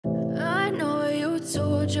In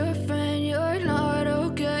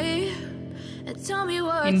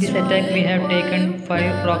this attack we have taken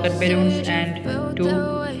 5 rocket balloons and 2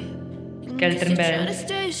 skelton barrels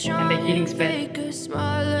and a healing spell.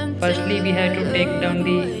 Firstly we have to take down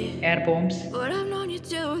the air bombs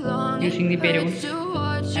using the balloons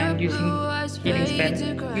and using healing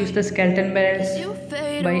spell. Use the skelton barrels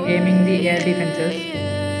by aiming the air defenses.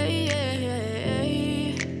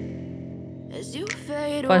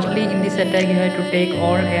 Firstly in this attack you have to take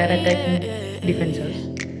all air attacking defenses.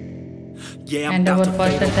 And our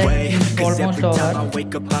first attack is almost over.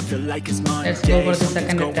 Let's go for the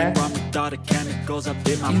second attack.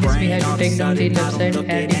 In this we have to take down the left side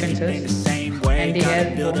air defenses and the air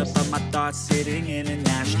bombs.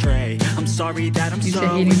 Use a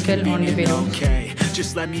healing spell on the balloons.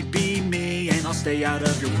 Just let me be me and I'll stay out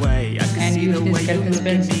of your way. I can And see use the the way you skelton look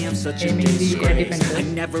at spells me, I'm such a aiming the air disgrace. defenses. I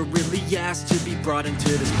never really asked to be brought into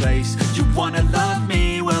this place. You wanna love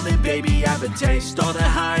me? Well then baby have a taste. All the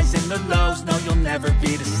highs and the lows, no you'll never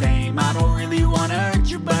be the same. I don't really wanna hurt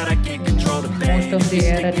you but I can't control the pain. Most of the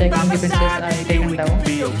air attacking defenses are taken down.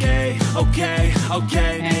 Okay.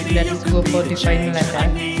 And let's go for the final attack.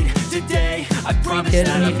 We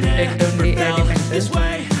just need to take down the air defenses.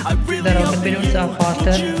 The rocket balloons are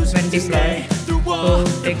faster when deployed, so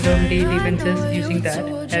take down the defenses using that,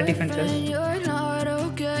 air defenses.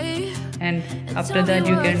 And after that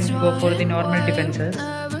you can go for the normal defenses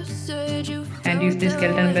and use the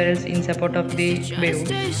skeleton barrels in support of the balloons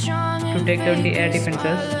to take down the air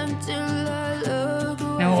defenses.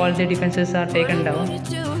 Now all the defenses are taken down.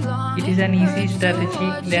 It is an easy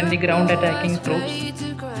strategy than the ground attacking troops,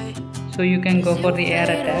 so you can go for the air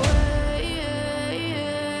attack.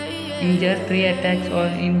 In just 3 attacks or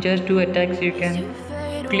in just 2 attacks you can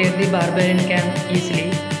clear the barbarian camp easily.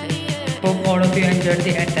 Hope all of you enjoyed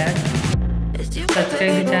the attack.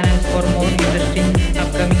 Subscribe the channel for more interesting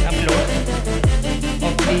upcoming uploads.